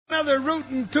another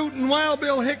rootin' tootin' Wild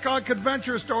Bill Hickok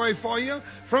adventure story for you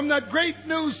from that great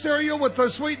new cereal with the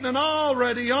sweetening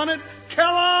already on it,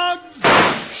 Kellogg's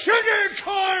Sugar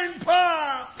Corn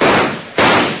Pops!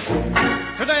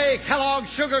 Today,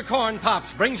 Kellogg's Sugar Corn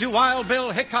Pops brings you Wild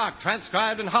Bill Hickok,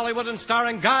 transcribed in Hollywood and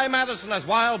starring Guy Madison as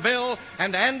Wild Bill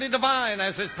and Andy Devine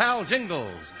as his pal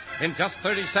Jingles. In just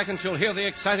 30 seconds, you'll hear the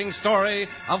exciting story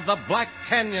of the Black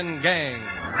Canyon Gang.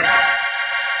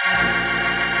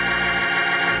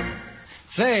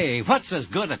 Say, what's as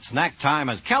good at snack time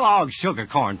as Kellogg's Sugar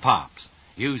Corn Pops?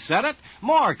 You said it,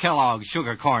 more Kellogg's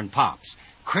Sugar Corn Pops.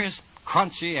 Crisp,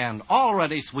 crunchy, and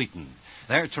already sweetened.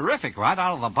 They're terrific right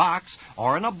out of the box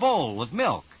or in a bowl with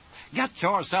milk. Get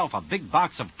yourself a big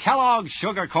box of Kellogg's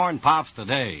Sugar Corn Pops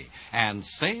today and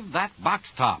save that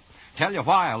box top. Tell you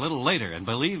why a little later, and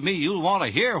believe me, you'll want to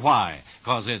hear why,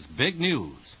 'cause it's big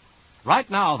news. Right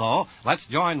now, though, let's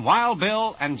join Wild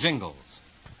Bill and Jingles.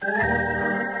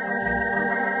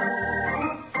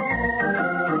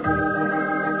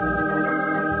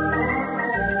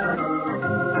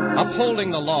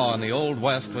 Upholding the law in the Old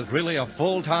West was really a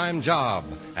full-time job,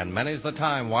 and many's the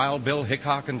time Wild Bill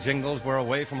Hickok and Jingles were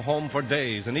away from home for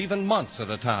days and even months at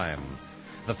a time.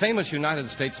 The famous United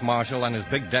States Marshal and his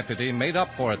big deputy made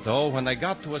up for it, though, when they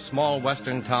got to a small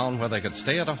western town where they could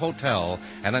stay at a hotel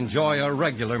and enjoy a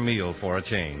regular meal for a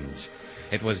change.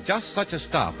 It was just such a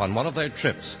stop on one of their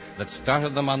trips that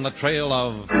started them on the trail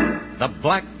of the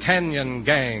Black Canyon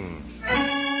Gang.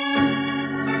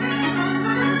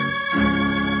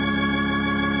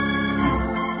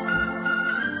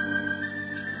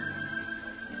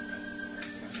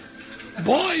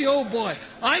 Boy, oh boy,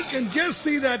 I can just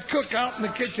see that cook out in the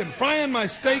kitchen frying my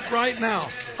steak right now.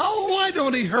 Oh, why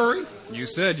don't he hurry? You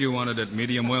said you wanted it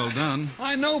medium well done.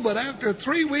 I know, but after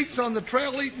 3 weeks on the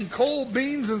trail eating cold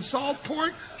beans and salt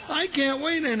pork, I can't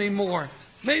wait anymore.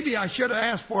 Maybe I should have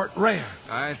asked for it rare.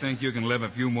 I think you can live a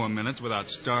few more minutes without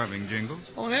starving, Jingles.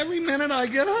 On every minute I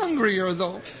get hungrier,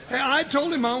 though. Hey, I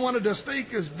told him I wanted a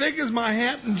steak as big as my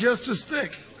hat and just as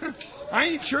thick. I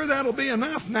ain't sure that'll be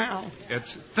enough now.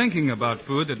 It's thinking about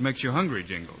food that makes you hungry,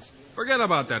 Jingles. Forget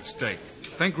about that steak.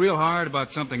 Think real hard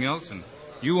about something else, and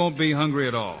you won't be hungry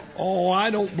at all. Oh,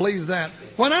 I don't believe that.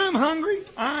 When I'm hungry,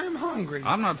 I'm hungry.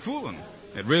 I'm not fooling.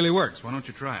 It really works. Why don't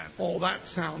you try it? Oh, that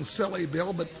sounds silly,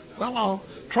 Bill, but, well, I'll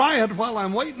try it while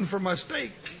I'm waiting for my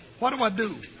steak. What do I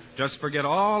do? Just forget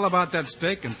all about that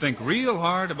steak and think real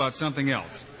hard about something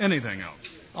else. Anything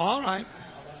else. All right.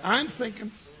 I'm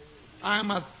thinking.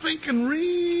 I'm a-thinking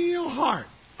real hard.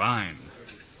 Fine.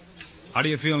 How do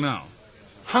you feel now?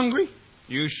 Hungry?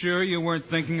 You sure you weren't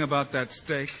thinking about that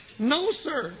steak? No,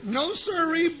 sir. No,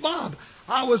 sirree, Bob.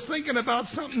 I was thinking about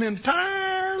something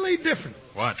entirely different.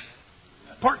 What?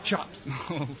 Pork chops.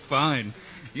 Oh, fine.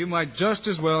 You might just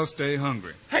as well stay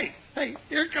hungry. Hey,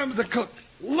 here comes the cook.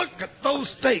 Look at those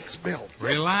steaks, Bill.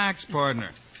 Relax,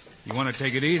 partner. You want to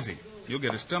take it easy. You'll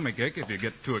get a stomachache if you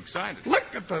get too excited.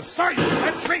 Look at the sight.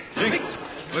 That's great. Jingles,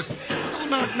 listen. Oh,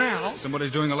 not now.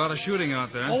 Somebody's doing a lot of shooting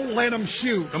out there. Oh, let them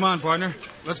shoot. Come on, partner.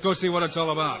 Let's go see what it's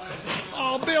all about.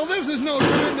 Oh, Bill, this is no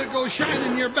time to go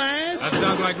shining your badge. That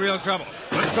sounds like real trouble.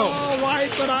 Let's go. All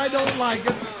right, but I don't like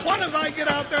it. What if I get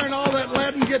out there and all that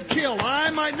lead and get killed? I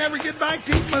might never get back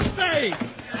to eat my steak.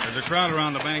 There's a crowd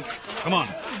around the bank. Come on.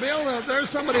 Bill, there's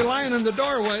somebody lying in the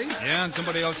doorway. Yeah, and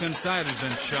somebody else inside has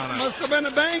been shot at. Must have been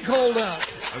a bank holdup.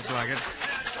 Looks like it.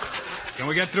 Can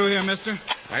we get through here, mister?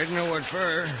 I don't know what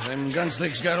for. Them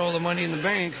gunslicks got all the money in the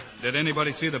bank. Did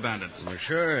anybody see the bandits? Well,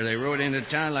 sure. They rode into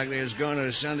town like they was going to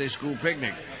a Sunday school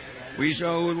picnic. We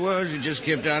saw who it was. It just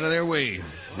kept out of their way.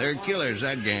 They're killers,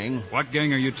 that gang. What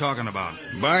gang are you talking about?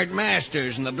 Bart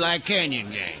Masters and the Black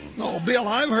Canyon Gang. Oh, Bill,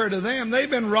 I've heard of them. They've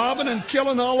been robbing and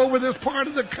killing all over this part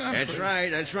of the country. That's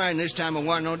right. And this time it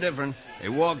wasn't no different. They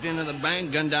walked into the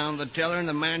bank, gunned down the teller, and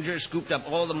the manager scooped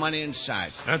up all the money in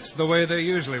sight. That's the way they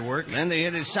usually work. Then they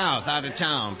headed south, out of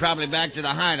town, probably back to the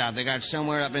hideout they got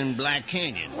somewhere up in Black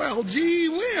Canyon. Well, gee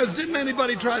whiz, didn't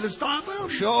anybody try to stop them?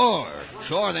 Sure,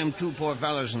 them two poor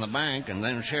fellas in the bank, and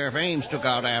then Sheriff Ames took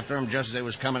out after them just as they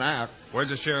was coming out. Where's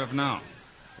the sheriff now?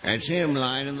 That's him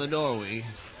lying in the doorway,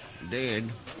 dead.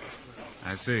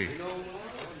 I see.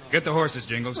 Get the horses,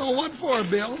 Jingles. Oh, what for,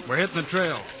 Bill? We're hitting the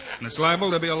trail, and it's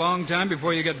liable to be a long time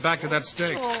before you get back to that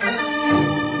steak.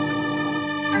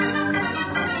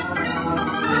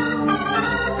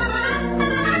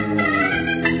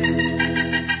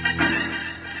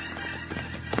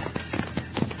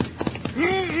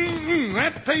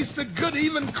 That tasted good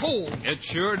even cold. It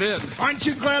sure did. Aren't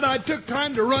you glad I took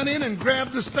time to run in and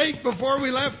grab the steak before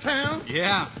we left town?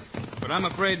 Yeah. But I'm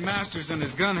afraid Masters and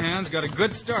his gun hands got a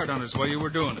good start on us while you were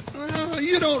doing it. Well,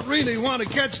 you don't really want to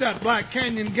catch that Black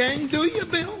Canyon gang, do you,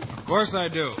 Bill? Of course I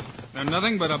do. They're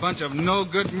nothing but a bunch of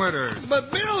no-good murderers.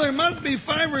 But, Bill, there must be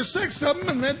 5 or 6 of them,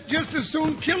 and they'd just as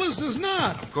soon kill us as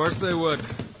not. Of course they would.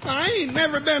 I ain't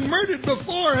never been murdered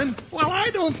before, and, well, I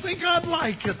don't think I'd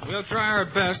like it. We'll try our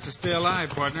best to stay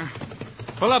alive, partner.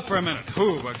 Pull up for a minute.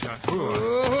 Ooh, Buckshot. Ooh.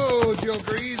 Oh,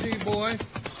 Joker, easy, boy.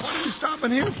 What are you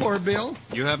stopping here for, Bill?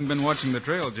 You haven't been watching the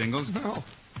trail, Jingles. No.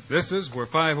 This is where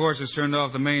 5 horses turned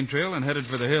off the main trail and headed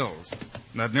for the hills.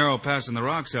 That narrow pass in the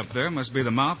rocks up there must be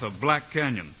the mouth of Black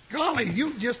Canyon. Golly,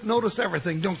 you just notice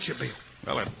everything, don't you, Bill?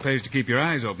 Well, it pays to keep your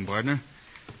eyes open, partner.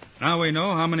 Now we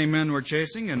know how many men we're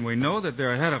chasing, and we know that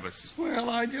they're ahead of us. Well,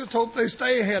 I just hope they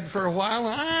stay ahead for a while.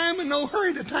 I'm in no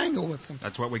hurry to tangle with them.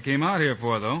 That's what we came out here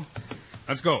for, though.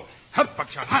 Let's go. Hup,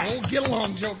 Buckshot, hi. Oh, get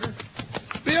along, Joker.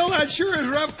 Bill, that sure is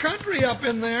rough country up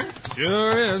in there.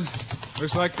 Sure is.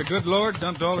 Looks like the good Lord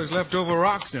dumped all his leftover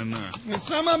rocks in there. And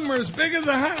some of them are as big as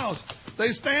a house.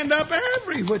 They stand up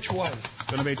every which way. It's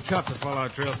going to be tough to follow a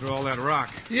trail through all that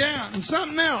rock. Yeah, and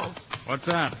something else. What's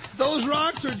that? Those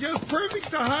rocks are just perfect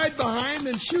to hide behind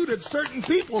and shoot at certain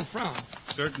people from.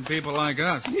 Certain people like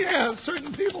us. Yeah,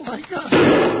 certain people like us. All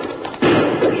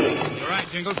right,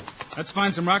 Jingles. Let's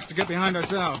find some rocks to get behind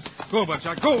ourselves. Go,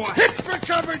 Buckshot, go. Hit for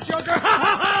cover, Joker. Ha,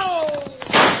 ha, ha!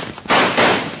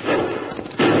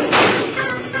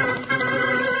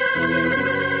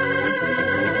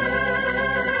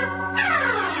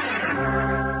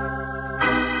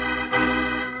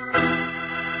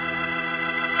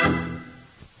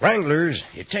 Wranglers,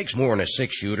 it takes more than a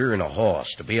 6-shooter and a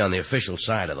horse to be on the official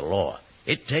side of the law.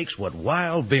 It takes what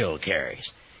Wild Bill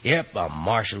carries. Yep, a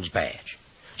marshal's badge.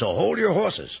 So hold your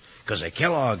horses, because the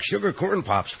Kellogg Sugar Corn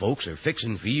Pops folks are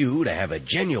fixing for you to have a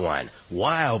genuine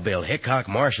Wild Bill Hickok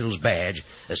marshal's badge,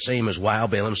 the same as Wild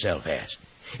Bill himself has.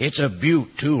 It's a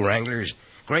beaut, too, Wranglers.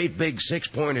 Great big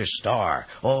 6-pointer star,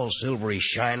 all silvery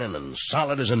shining and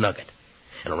solid as a nugget.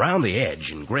 And around the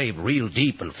edge, engraved real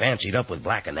deep and fancied up with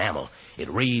black enamel, it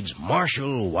reads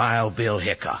Marshal Wild Bill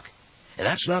Hickok. And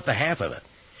that's not the half of it.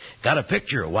 Got a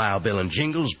picture of Wild Bill and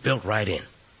Jingles built right in.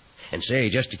 And say,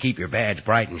 just to keep your badge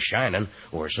bright and shining,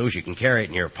 or so's you can carry it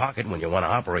in your pocket when you want to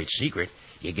operate secret,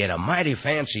 you get a mighty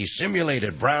fancy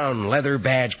simulated brown leather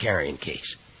badge carrying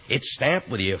case. It's stamped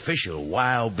with the official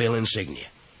Wild Bill insignia.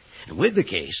 And with the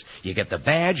case, you get the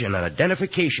badge and an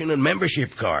identification and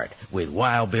membership card with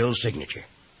Wild Bill's signature.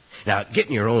 Now,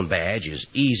 getting your own badge is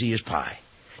easy as pie.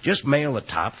 Just mail the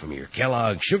top from your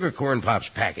Kellogg Sugar Corn Pops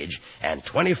package and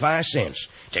 25 cents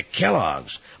to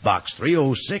Kellogg's, Box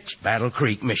 306, Battle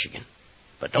Creek, Michigan.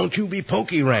 But don't you be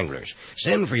pokey, Wranglers.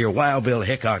 Send for your Wild Bill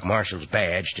Hickok Marshal's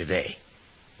badge today.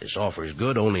 This offer is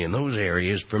good only in those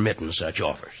areas permitting such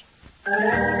offers.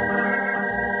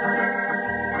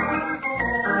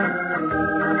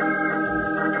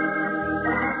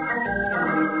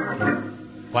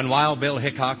 When Wild Bill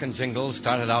Hickok and Jingles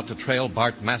started out to trail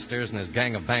Bart Masters and his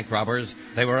gang of bank robbers,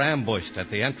 they were ambushed at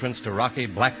the entrance to rocky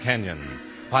Black Canyon.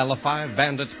 While the 5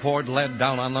 bandits poured lead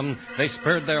down on them, they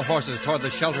spurred their horses toward the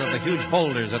shelter of the huge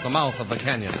boulders at the mouth of the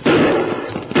canyon.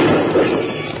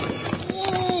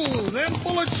 Whoa, them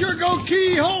bullets sure go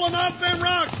keyholing out them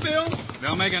rocks, Bill.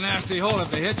 They'll make a nasty hole if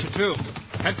they hit you, too.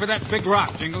 Head for that big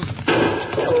rock, Jingles.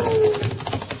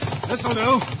 This'll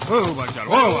do. Whoa, Buckshot.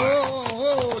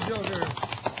 Whoa, Joker.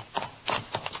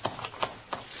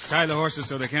 Tie the horses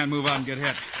so they can't move out and get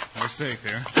hit. We're safe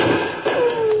here.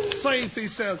 Safe, he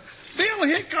says. Bill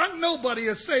Hickok, nobody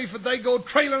is safe if they go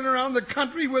trailing around the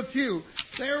country with you.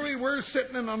 There we were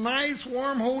sitting in a nice,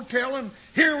 warm hotel, and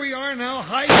here we are now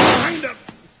hiding behind a...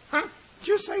 Huh? Did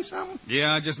you say something?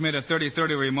 Yeah, I just made a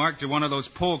 30-30 remark to one of those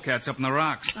polecats up in the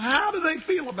rocks. How do they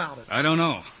feel about it? I don't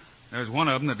know. There's one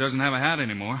of them that doesn't have a hat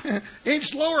anymore.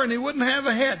 Inch lower and he wouldn't have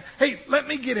a head. Hey, let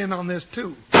me get in on this,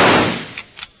 too.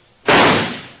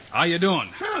 How you doing?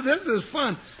 Oh, this is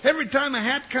fun. Every time a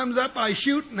hat comes up, I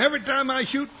shoot, and every time I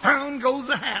shoot, down goes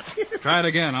the hat. Try it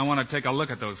again. I want to take a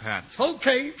look at those hats.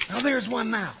 Okay. Now, there's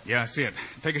one now. Yeah, I see it.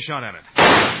 Take a shot at it.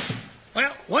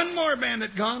 Well, one more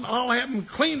bandit gone. I'll have them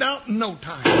cleaned out in no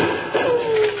time.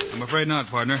 I'm afraid not,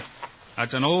 partner.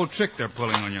 That's an old trick they're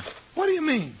pulling on you. What do you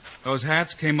mean? Those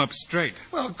hats came up straight.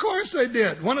 Well, of course they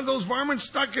did. One of those varmints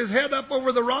stuck his head up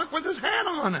over the rock with his hat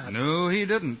on it. No, he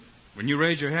didn't. When you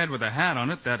raise your head with a hat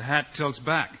on it, that hat tilts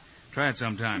back. Try it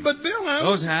sometime. But, Bill,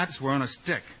 Those hats were on a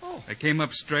stick. Oh. They came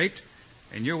up straight,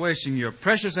 and you're wasting your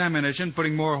precious ammunition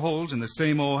putting more holes in the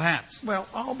same old hats. Well,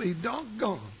 I'll be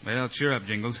doggone. Well, cheer up,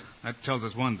 Jingles. That tells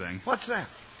us one thing. What's that?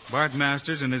 Bart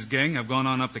Masters and his gang have gone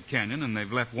on up the canyon, and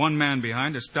they've left one man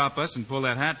behind to stop us and pull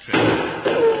that hat trick.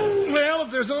 Well,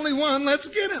 if there's only one, let's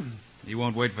get him. He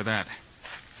won't wait for that.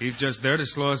 He's just there to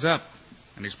slow us up.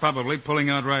 And he's probably pulling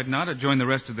out right now to join the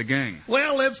rest of the gang.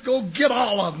 Well, let's go get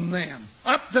all of them then.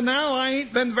 Up to now, I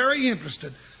ain't been very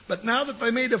interested. But now that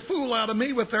they made a fool out of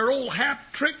me with their old hat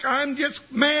trick, I'm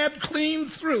just mad clean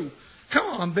through.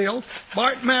 Come on, Bill.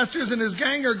 Bart Masters and his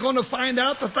gang are going to find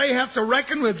out that they have to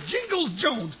reckon with Jingles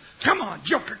Jones. Come on,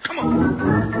 Joker, come on.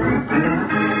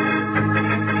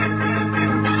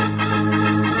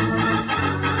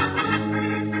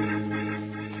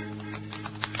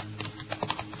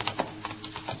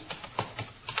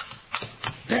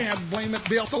 Dad blame it,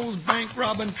 Bill. Those bank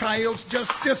robbing coyotes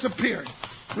just disappeared.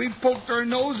 We've poked our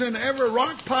nose in every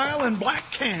rock pile in Black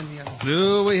Canyon.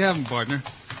 No, we haven't, partner.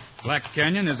 Black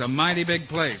Canyon is a mighty big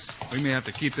place. We may have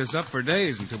to keep this up for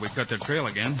days until we cut the trail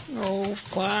again. Oh,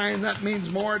 fine. That means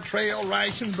more trail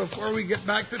rations before we get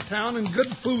back to town and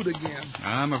good food again.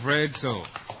 I'm afraid so.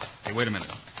 Hey, wait a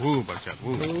minute. Woo, Buckshot,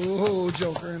 woo. Oh,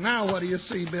 Joker. Now what do you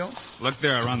see, Bill? Look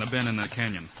there around the bend in the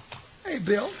canyon. Hey,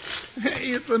 Bill. Hey,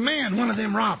 it's a man, one of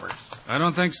them robbers. I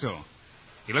don't think so.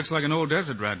 He looks like an old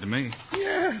desert rat to me.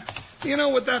 Yeah. You know,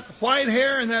 with that white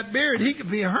hair and that beard, he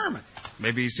could be a hermit.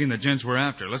 Maybe he's seen the gents we're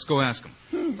after. Let's go ask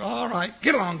him. All right.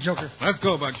 Get along, Joker. Let's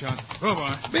go, Buckshot. Go, boy.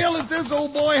 Bill, if this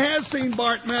old boy has seen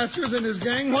Bart Masters and his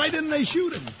gang, why didn't they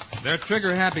shoot him? They're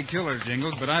trigger-happy killers,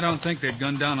 Jingles, but I don't think they'd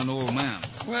gun down an old man.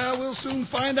 Well, we'll soon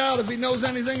find out if he knows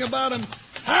anything about him.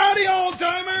 Howdy,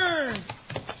 old-timer!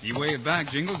 He waved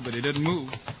back, Jingles, but he didn't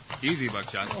move. Easy,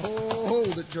 Buckshot. Oh,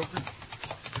 hold it, Joker.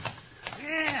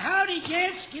 Howdy,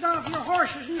 gents. Get off your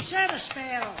horses and set a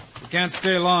spell. We can't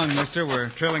stay long, mister. We're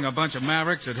trailing a bunch of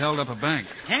mavericks that held up a bank.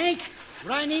 Tank? What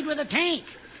do I need with a tank?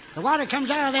 The water comes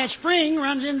out of that spring,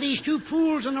 runs into these two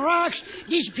pools in the rocks,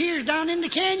 disappears down in the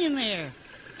canyon there.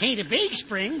 It ain't a big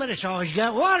spring, but it's always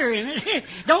got water in it.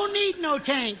 Don't need no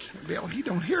tank. Bill, he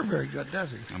don't hear very good,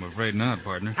 does he? I'm afraid not,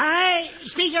 partner. Hi,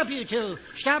 speak up, you two.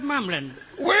 Stop mumbling.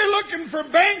 We're looking for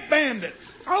bank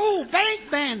bandits. Oh, bank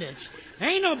bandits. There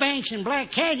ain't no banks in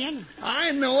Black Canyon. I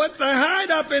know it. They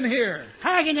hide up in here.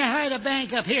 How can you hide a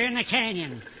bank up here in the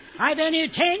canyon? I've been here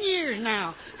 10 years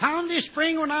now. Found this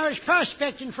spring when I was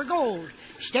prospecting for gold.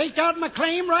 Staked out my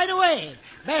claim right away.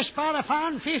 Best spot I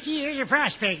found in 50 years of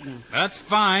prospecting. That's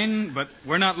fine, but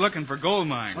we're not looking for gold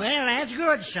mines. Well, that's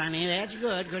good, Sonny. That's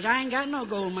good, because I ain't got no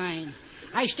gold mine.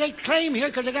 I staked claim here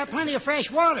because I got plenty of fresh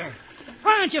water.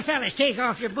 Why don't you fellas take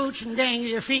off your boots and dangle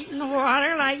your feet in the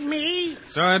water like me?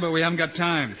 Sorry, but we haven't got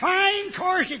time. Fine,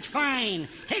 course it's fine.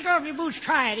 Take off your boots,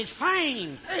 try it. It's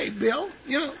fine. Hey, Bill,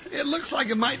 you know, it looks like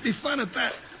it might be fun at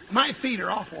that. My feet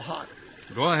are awful hot.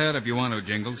 Go ahead if you want to,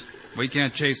 Jingles. We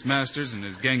can't chase Masters and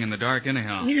his gang in the dark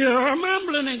anyhow. You're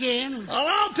mumbling again. Well,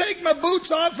 I'll take my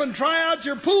boots off and try out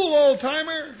your pool,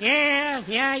 old-timer. Yeah,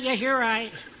 I guess you're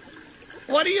right.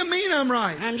 What do you mean I'm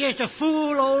right? I'm just a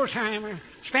fool old-timer.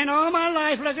 Spent all my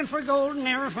life looking for gold and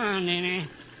never found any.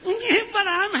 But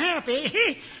I'm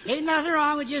happy. Ain't nothing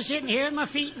wrong with just sitting here with my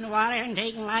feet in the water and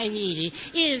taking life easy,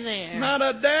 is there? Not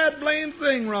a dad blame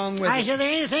thing wrong with I it. said there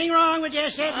ain't anything wrong with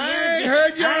just sitting here.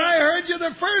 I heard you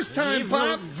the first time,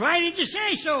 Pop. Why did you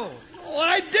say so? Oh,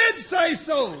 I did say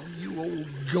so, you old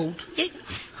goat.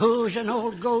 Who's an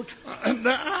old goat?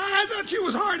 I thought you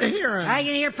was hard of hearing. I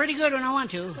can hear pretty good when I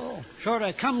want to. Oh. Sort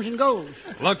of comes and goes.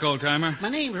 Look, old-timer. My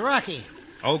name's Rocky.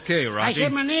 Okay, Rocky. I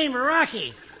said my name was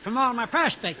Rocky from all my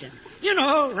prospecting. You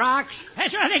know, rocks.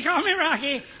 That's why they call me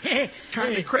Rocky.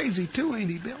 Kind of crazy, too,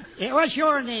 ain't he, Bill? Yeah, what's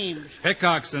your name?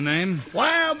 Hickok's the name.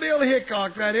 Wild Bill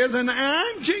Hickok, that is, and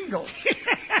I'm Jingle.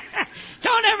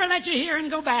 Don't ever let your hearing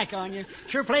go back on you.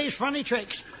 Sure plays funny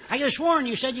tricks. I could have sworn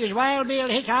you said you was Wild Bill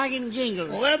Hickok and Jingle.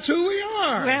 Well, that's who we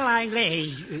are. Well, I'm glad.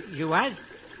 You what?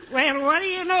 Well, what do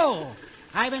you know?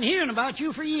 I've been hearing about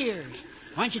you for years.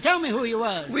 Why don't you tell me who you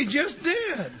was? We just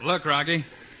did. Look, Rocky,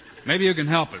 maybe you can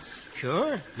help us.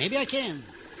 Sure, maybe I can.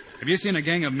 Have you seen a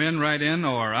gang of men ride in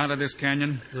or out of this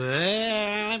canyon?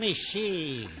 Well, let me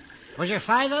see. Was there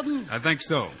 5 of them? I think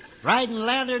so. Riding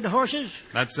lathered horses?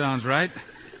 That sounds right.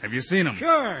 Have you seen them?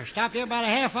 Sure. Stopped here about a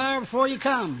half hour before you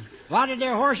come. Watered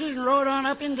their horses and rode on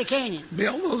up into the canyon.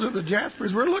 Bill, those are the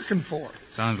Jaspers we're looking for.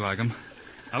 Sounds like them.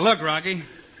 Now, look, Rocky,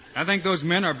 I think those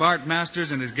men are Bart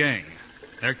Masters and his gang.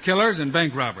 They're killers and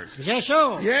bank robbers. Is that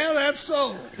so? Yeah, that's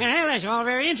so. Well, that's all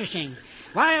very interesting.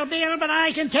 Wild Bill, but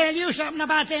I can tell you something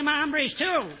about them hombres,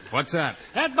 too. What's that?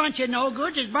 That bunch of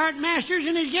no-goods is Bart Masters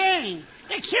and his gang.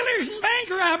 They're killers and bank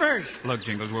robbers. Look,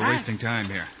 Jingles, we're wasting time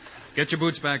here. Get your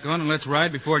boots back on and let's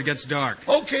ride before it gets dark.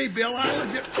 Okay, Bill,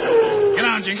 I'll just... Get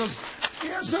on, Jingles.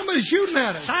 Yeah, somebody's shooting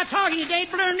at us. Stop talking, you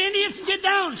day-blurred Indians, and get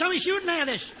down. Somebody's shooting at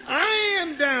us. I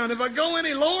am down. If I go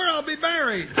any lower, I'll be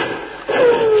buried.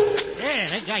 Yeah,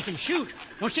 that guy can shoot.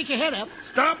 Don't stick your head up.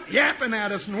 Stop yapping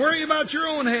at us and worry about your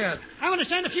own head. I want to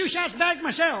send a few shots back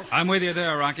myself. I'm with you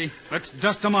there, Rocky. Let's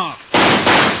dust them off.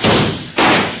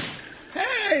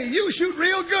 Hey, you shoot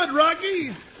real good,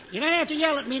 Rocky. You don't have to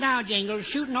yell at me now, Jingles.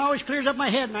 Shooting always clears up my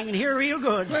head, and I can hear real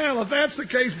good. Well, if that's the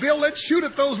case, Bill, let's shoot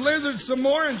at those lizards some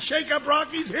more and shake up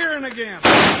Rocky's hearing again.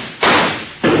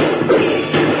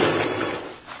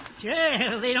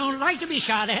 Yeah, they don't like to be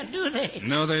shot at, do they?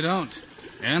 No, they don't.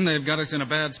 And they've got us in a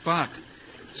bad spot.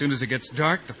 As soon as it gets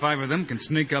dark, the 5 of them can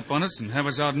sneak up on us and have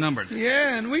us outnumbered.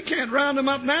 Yeah, and we can't round them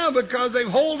up now because they've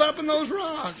holed up in those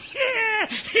rocks.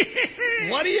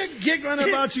 What are you giggling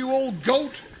about, you old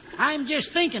goat? I'm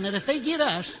just thinking that if they get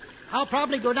us, I'll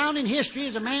probably go down in history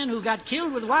as a man who got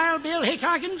killed with Wild Bill,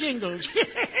 Hickok, and Jingles.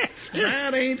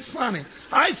 That ain't funny.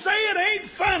 I say it ain't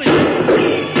funny.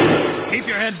 Keep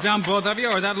your heads down, both of you,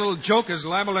 or that little joke is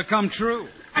liable to come true.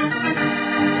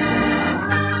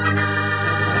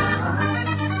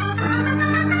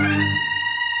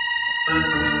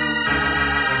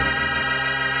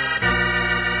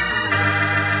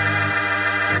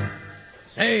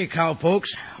 Hey,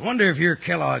 cowpokes, wonder if your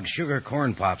Kellogg's Sugar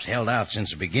Corn Pops held out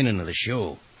since the beginning of the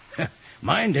show.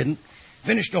 Mine didn't.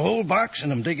 Finished a whole box,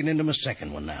 and I'm digging into my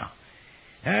second one now.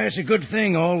 It's a good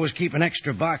thing I always keep an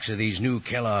extra box of these new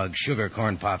Kellogg's Sugar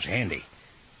Corn Pops handy.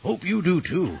 Hope you do,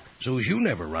 too, so as you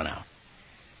never run out.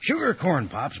 Sugar Corn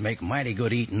Pops make mighty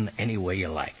good eating any way you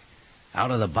like.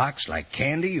 Out of the box like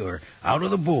candy or out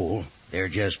of the bowl, they're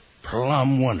just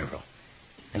plumb wonderful.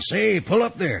 And say, pull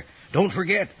up there. Don't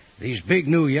forget, these big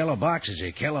new yellow boxes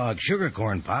of Kellogg's Sugar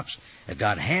Corn Pops have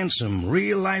got handsome,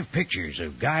 real-life pictures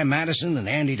of Guy Madison and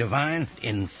Andy Devine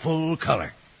in full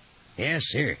color. Yes,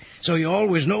 sir. So you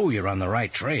always know you're on the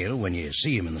right trail when you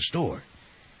see 'em in the store.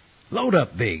 Load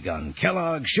up big on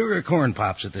Kellogg's Sugar Corn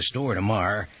Pops at the store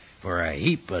tomorrow for a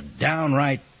heap of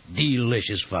downright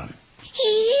delicious fun.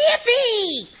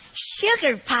 Yippee!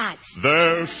 Sugar Pops.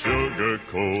 They're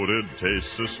sugar-coated,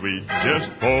 taste so sweet.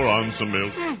 Just pour on some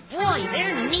milk. Boy,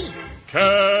 they're neat.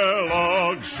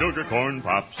 Kellogg's Sugar Corn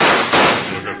Pops.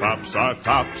 Sugar Pops are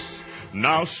tops.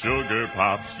 Now Sugar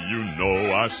Pops, you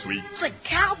know, are sweet. But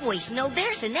cowboys know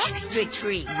there's an extra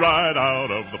treat. Right out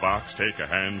of the box, take a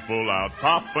handful out.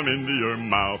 Pop 'em into your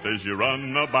mouth as you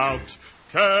run about.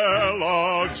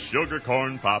 Kellogg's Sugar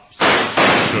Corn Pops.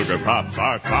 Sugar Pops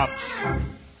are tops.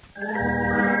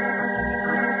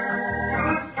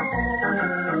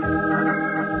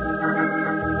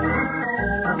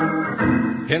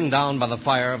 Pinned down by the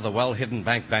fire of the well-hidden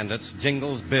bank bandits,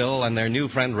 Jingles, Bill, and their new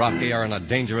friend Rocky are in a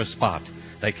dangerous spot.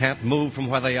 They can't move from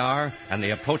where they are, and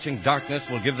the approaching darkness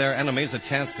will give their enemies a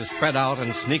chance to spread out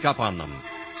and sneak up on them.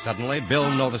 Suddenly,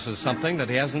 Bill notices something that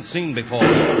he hasn't seen before.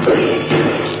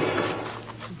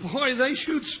 Boy, they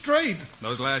shoot straight.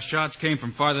 Those last shots came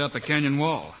from farther up the canyon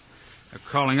wall. They're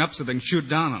crawling up so they can shoot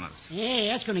down on us.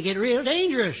 Yeah, that's going to get real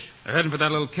dangerous. They're heading for that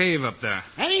little cave up there.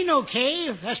 That ain't no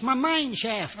cave. That's my mine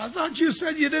shaft. I thought you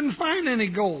said you didn't find any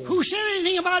gold. Who said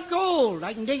anything about gold?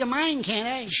 I can dig a mine, can't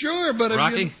I? Sure, but if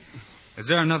Rocky, is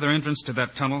there another entrance to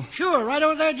that tunnel? Sure, right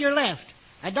over there to your left.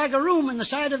 I dug a room in the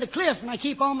side of the cliff, and I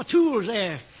keep all my tools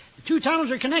there. The two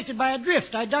tunnels are connected by a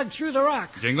drift I dug through the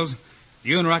rock. Jingles,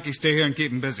 you and Rocky stay here and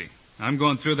keep 'em busy. I'm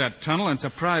going through that tunnel and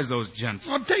surprise those gents.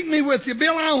 Well, take me with you,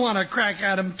 Bill. I want to crack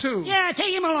at him, too. Yeah,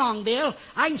 take him along, Bill.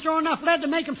 I can throw enough lead to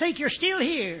make him think you're still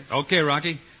here. Okay,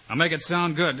 Rocky. I'll make it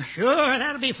sound good. Sure,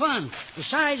 that'll be fun.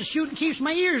 Besides, the shooting keeps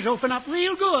my ears open up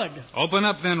real good. Open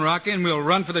up then, Rocky, and we'll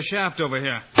run for the shaft over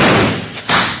here.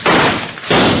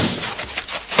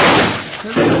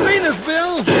 Have they seen us,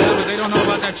 Bill? Yeah, but they don't know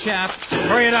about that shaft.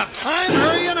 Hurry it up. I'm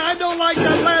hurrying. I don't like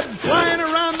that lead flying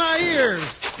around my ears.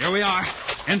 Here we are.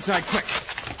 Inside, quick.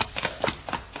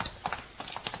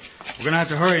 We're going to have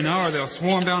to hurry now, or they'll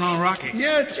swarm down on Rocky.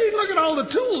 Yeah, gee, look at all the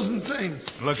tools and things.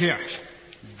 Look here.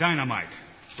 Dynamite.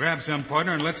 Grab some,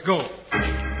 partner, and let's go.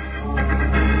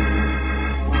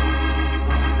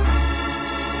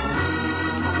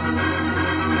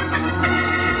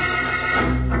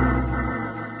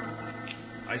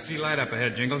 I see light up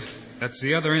ahead, Jingles. That's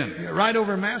the other end. Yeah, right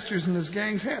over Masters and his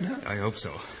gang's head, huh? I hope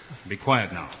so. Be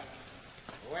quiet now.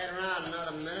 Wait around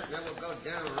another minute, and then we'll go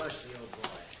down and rush the old boy.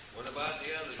 What about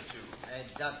the other two? They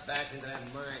duck back into that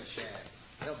mine shaft.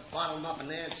 They'll bottle them up in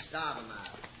there and starve them out.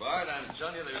 Bart, I'm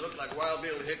telling you, they look like Wild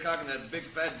Bill Hickok and that big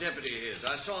fat deputy of his.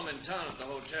 I saw him in town at the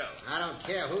hotel. I don't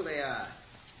care who they are.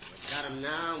 We've got them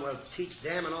now, and we'll teach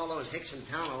them and all those hicks in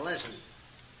town a lesson.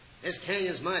 This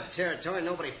canyon's my territory.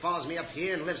 Nobody follows me up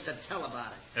here and lives to tell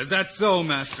about it. Is that so,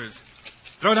 Masters?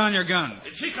 Throw down your guns.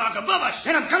 It's Hickok above us.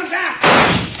 Hit him, come down.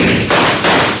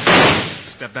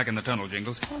 Step back in the tunnel,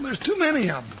 Jingles. Oh, there's too many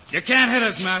of them. You can't hit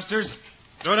us, Masters.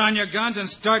 Throw down your guns and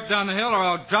start down the hill, or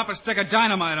I'll drop a stick of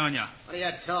dynamite on you. What are you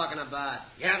talking about?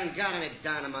 You haven't got any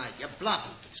dynamite. You're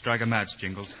bluffing. Strike a match,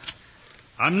 Jingles.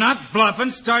 I'm not bluffing.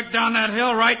 Start down that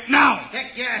hill right now.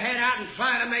 Stick your head out and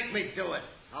try to make me do it.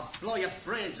 I'll blow your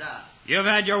brains out. You've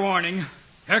had your warning.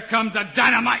 Here comes the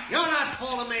dynamite. You're not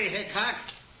fooling me, Hickok.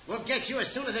 We'll get you as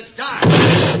soon as it's dark.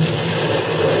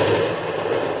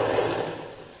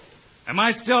 Am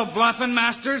I still bluffing,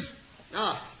 Masters?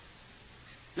 No.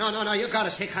 No, you got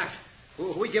us, Hickok.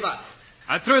 We give up.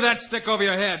 I threw that stick over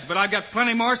your heads, but I've got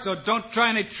plenty more, so don't try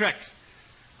any tricks.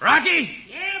 Rocky?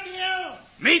 Yeah, Bill?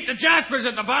 Meet the Jaspers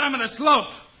at the bottom of the slope.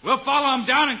 We'll follow them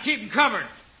down and keep them covered.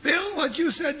 Bill, what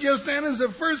you said just then is the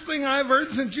first thing I've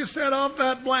heard since you set off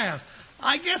that blast.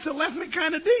 I guess it left me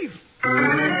kind of deep.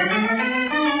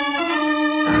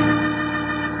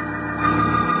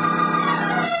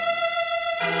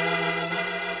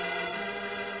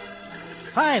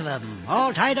 5 of them,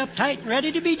 all tied up tight and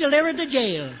ready to be delivered to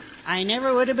jail. I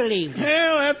never would have believed it.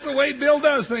 Well, that's the way Bill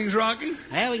does things, Rocky.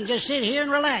 Well, we can just sit here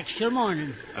and relax till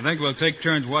morning. I think we'll take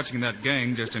turns watching that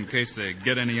gang just in case they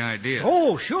get any ideas.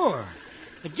 Oh, sure.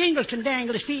 But Jingles can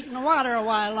dangle his feet in the water a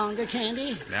while longer, can't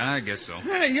he? Yeah, I guess so.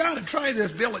 Hey, you ought to try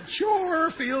this, Bill. It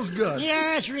sure feels good.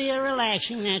 Yeah, it's real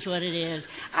relaxing, that's what it is.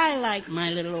 I like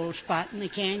my little old spot in the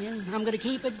canyon. I'm going to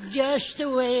keep it just the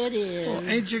way it is.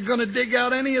 Well, ain't you going to dig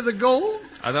out any of the gold?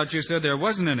 I thought you said there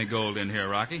wasn't any gold in here,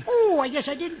 Rocky. Oh, I guess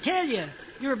I didn't tell you.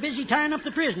 You were busy tying up the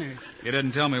prisoners. You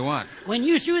didn't tell me what. When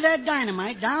you threw that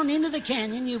dynamite down into the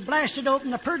canyon, you blasted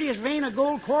open the prettiest vein of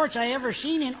gold quartz I ever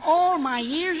seen in all my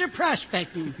years of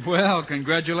prospecting. Well,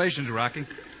 congratulations, Rocky.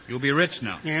 You'll be rich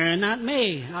now. Not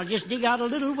me. I'll just dig out a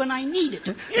little when I need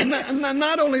it. And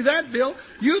not only that, Bill,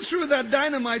 you threw that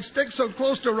dynamite stick so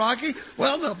close to Rocky,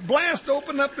 well, the blast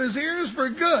opened up his ears for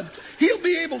good. He'll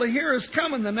be able to hear us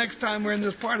coming the next time we're in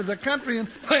this part of the country,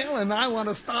 and I want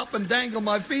to stop and dangle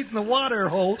my feet in the water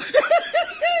hole.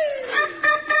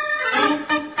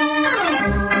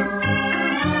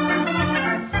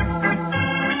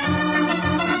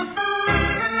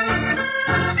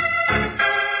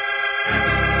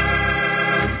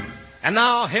 And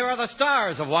now, here are the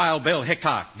stars of Wild Bill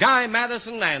Hickok, Guy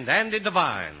Madison and Andy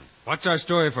Devine. What's our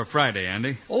story for Friday,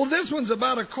 Andy? Oh, this one's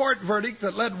about a court verdict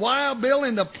that led Wild Bill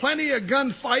into plenty of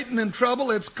gunfighting and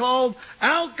trouble. It's called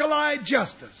Alkali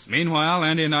Justice. Meanwhile,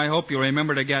 Andy and I hope you'll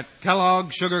remember to get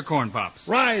Kellogg's Sugar Corn Pops.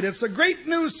 Right. It's a great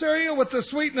new cereal with the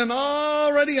sweetening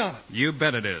already on it. You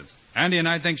bet it is. Andy and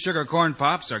I think Sugar Corn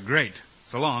Pops are great.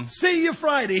 So long. See you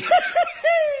Friday.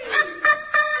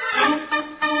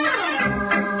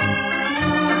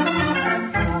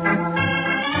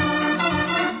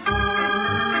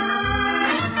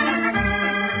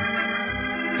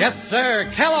 Yes, sir,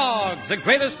 Kellogg's, the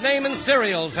greatest name in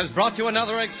cereals, has brought you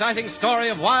another exciting story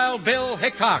of Wild Bill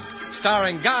Hickok,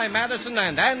 starring Guy Madison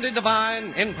and Andy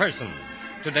Devine in person.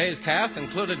 Today's cast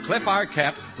included Cliff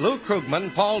Arquette, Lou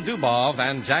Krugman, Paul Dubov,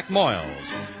 and Jack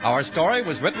Moyles. Our story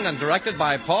was written and directed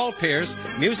by Paul Pierce,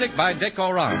 music by Dick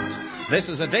Orant. This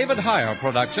is a David Heyer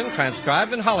production,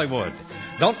 transcribed in Hollywood.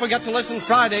 Don't forget to listen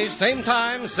Fridays, same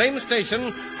time, same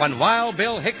station, when Wild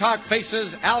Bill Hickok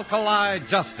faces Alkali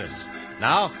Justice.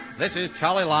 Now, this is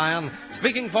Charlie Lyon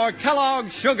speaking for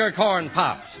Kellogg's Sugar Corn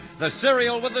Pops, the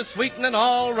cereal with the sweetening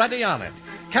already on it.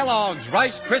 Kellogg's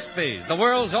Rice Krispies, the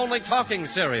world's only talking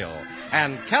cereal.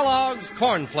 And Kellogg's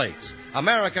Corn Flakes,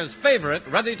 America's favorite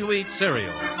ready-to-eat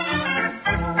cereal.